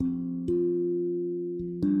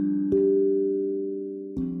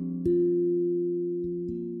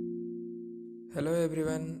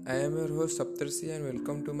everyone, I am your host Saptarsi and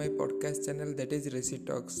welcome to my podcast channel that is Resi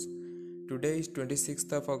Talks. Today is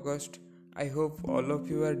 26th of August. I hope all of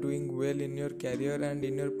you are doing well in your career and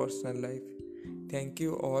in your personal life. Thank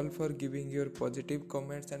you all for giving your positive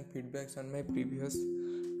comments and feedbacks on my previous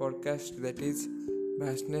podcast that is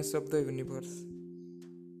Vastness of the Universe.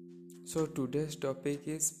 So today's topic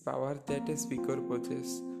is power that a speaker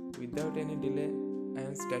possesses. Without any delay, I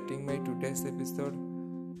am starting my today's episode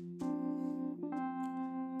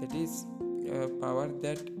that is power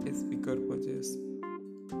that a speaker possesses.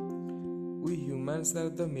 We humans are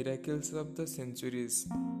the miracles of the centuries.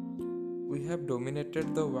 We have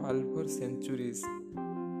dominated the world for centuries.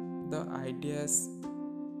 The ideas,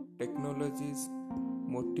 technologies,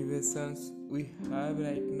 motivations we have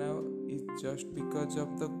right now is just because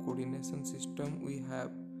of the coordination system we have.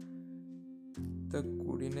 The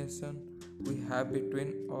coordination we have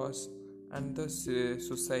between us and the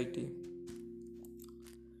society.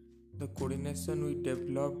 The coordination we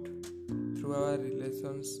developed through our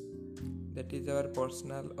relations, that is our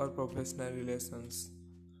personal or professional relations.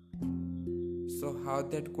 So how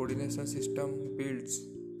that coordination system builds?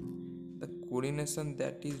 The coordination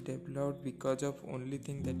that is developed because of only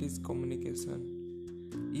thing that is communication.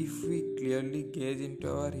 If we clearly gaze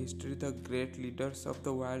into our history, the great leaders of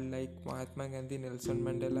the world like Mahatma Gandhi, Nelson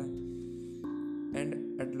Mandela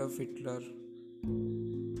and Adolf Hitler,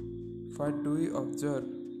 what do we observe?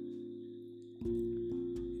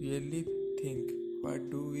 Really think, what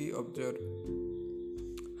do we observe?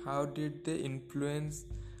 How did they influence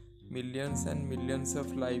millions and millions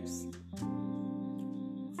of lives?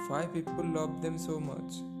 Why people love them so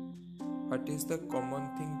much? What is the common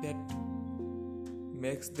thing that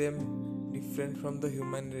makes them different from the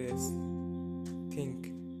human race?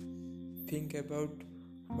 Think about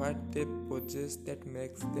what they possess that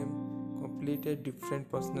makes them completely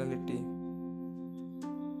different personality.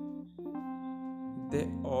 They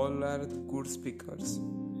all are good speakers.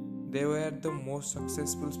 They were the most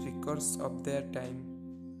successful speakers of their time.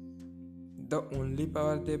 The only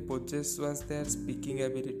power they possessed was their speaking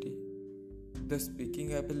ability. The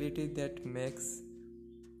speaking ability that makes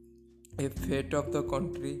a fate of the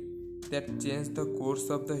country, that changed the course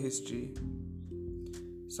of the history.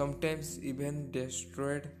 Sometimes even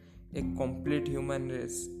destroyed a complete human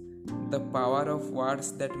race. The power of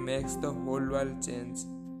words that makes the whole world change.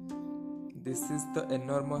 This is the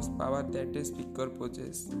enormous power that a speaker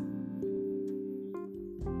possesses.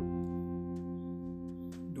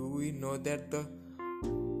 Do we know that the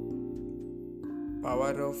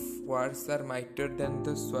power of words are mightier than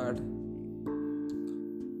the sword?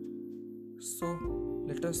 So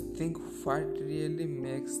let us think what really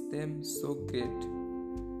makes them so great.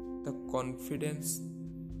 The confidence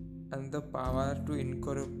and the power to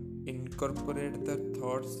incorporate the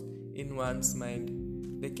thoughts in one's mind.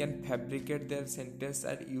 They can fabricate their sentence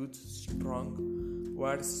and use strong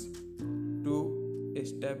words to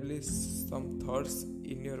establish some thoughts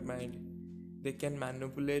in your mind. They can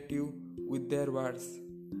manipulate you with their words.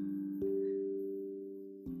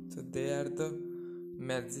 So they are the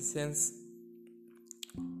magicians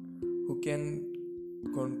who can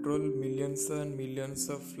control millions and millions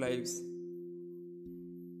of lives.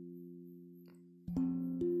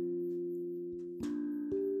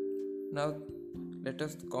 Now let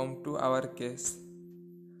us come to our case.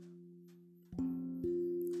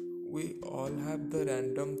 We all have the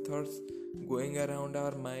random thoughts going around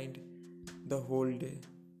our mind the whole day.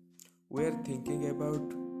 We are thinking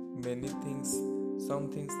about many things.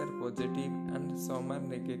 Some things are positive and some are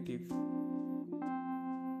negative.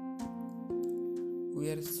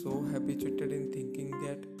 We are so habituated in thinking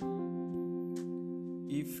that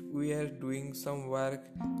if we are doing some work,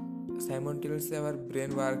 simultaneously our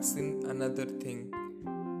brain works in another thing.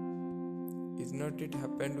 Is not it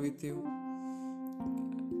happened with you?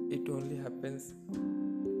 It only happens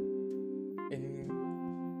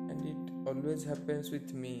and it always happens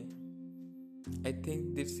with me. I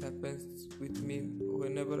think this happens with me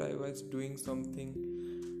whenever I was doing something.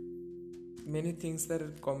 Many things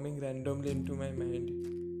are coming randomly into my mind.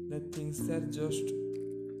 The things are just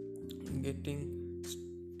getting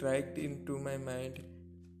striked into my mind,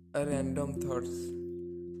 are random thoughts.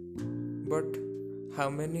 But how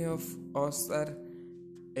many of us are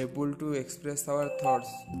able to express our thoughts?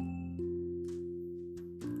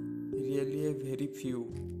 Really a very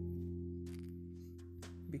few.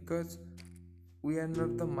 Because we are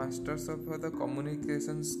not the masters of the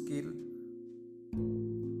communication skill.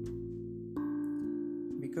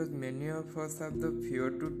 Because many of us have the fear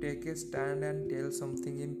to take a stand and tell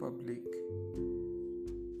something in public.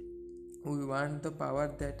 We want the power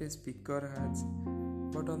that a speaker has.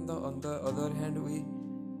 but on the other hand, we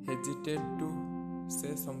hesitate to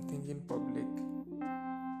say something in public.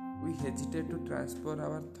 We hesitate to transfer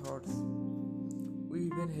our thoughts. We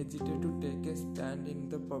even hesitate to take a stand in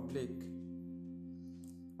the public.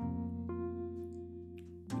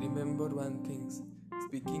 Remember one thing: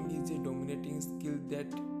 speaking is a dominating skill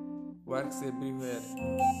that works everywhere.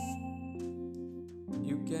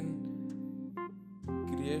 You can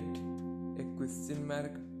create a question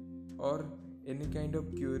mark or any kind of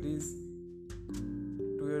queries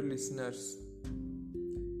to your listeners.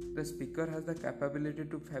 The speaker has the capability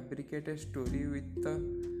to fabricate a story with the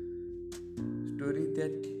story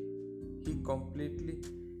that he completely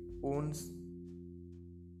owns,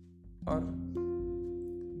 or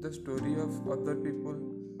the story of other people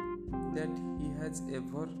that he has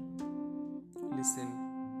ever listened.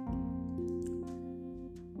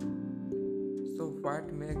 So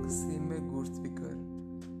what makes him a good speaker?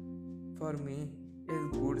 For me, a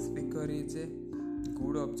good speaker is a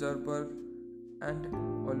good observer and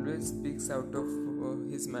always speaks out of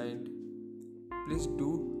his mind. Please do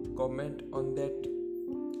comment on that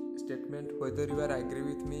statement whether you are agree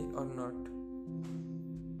with me or not.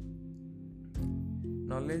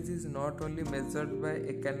 Knowledge is not only measured by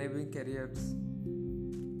academic careers.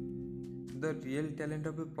 The real talent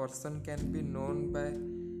of a person can be known by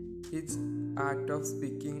his art of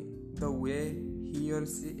speaking, the way he or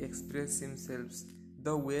she expresses himself,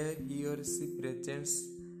 the way he or she presents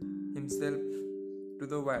himself to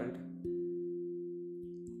the world.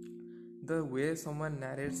 The way someone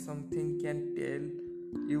narrates something can tell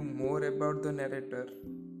you more about the narrator.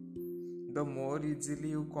 The more easily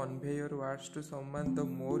you convey your words to someone, the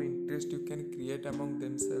more interest you can create among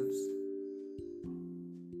themselves.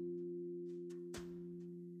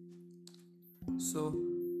 So,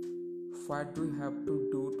 what do we have to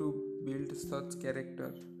do to build such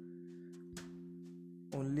character?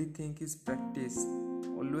 Only thing is practice.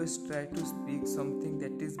 Always try to speak something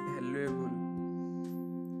that is valuable.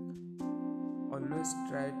 Always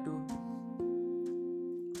try to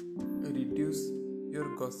reduce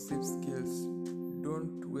your gossip skills.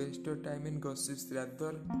 Don't waste your time in gossips.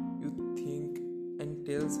 Rather, you think and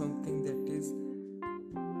tell something that is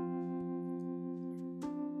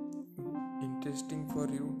interesting for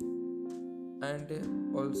you and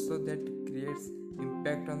also that creates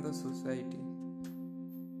impact on the society.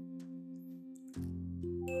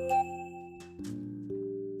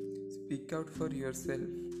 Speak out for yourself.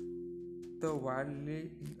 The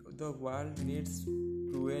world needs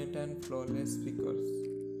fluent and flawless speakers.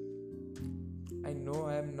 I know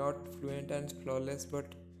I am not fluent and flawless,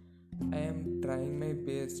 but I am trying my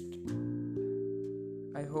best.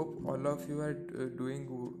 I hope all of you are doing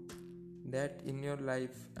that in your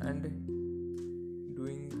life, and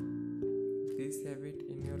doing this habit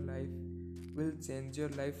in your life will change your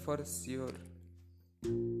life for sure.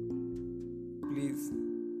 Please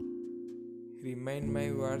remind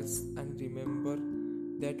my words and remember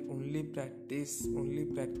that only practice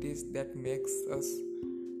that makes us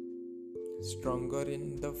stronger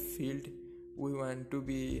in the field we want to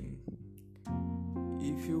be in.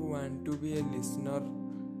 If you want to be a listener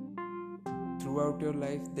throughout your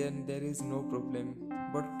life, then there is no problem.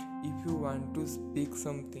 But if you want to speak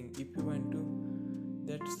something, if you want to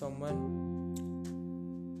that someone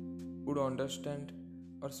would understand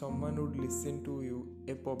or someone would listen to you,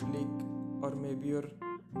 a public or maybe your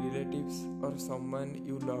relatives or someone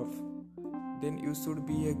you love, then you should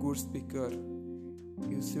be a good speaker.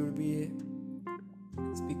 You should be a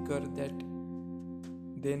speaker that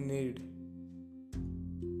they need.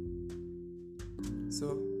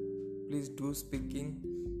 So please do speaking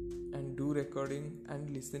and do recording and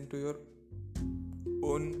listen to your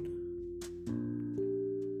own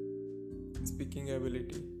speaking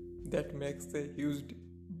ability. That makes a huge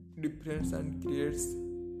difference and creates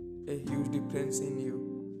a huge difference in you.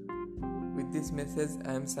 With this message,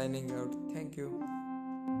 I am signing out. Thank you.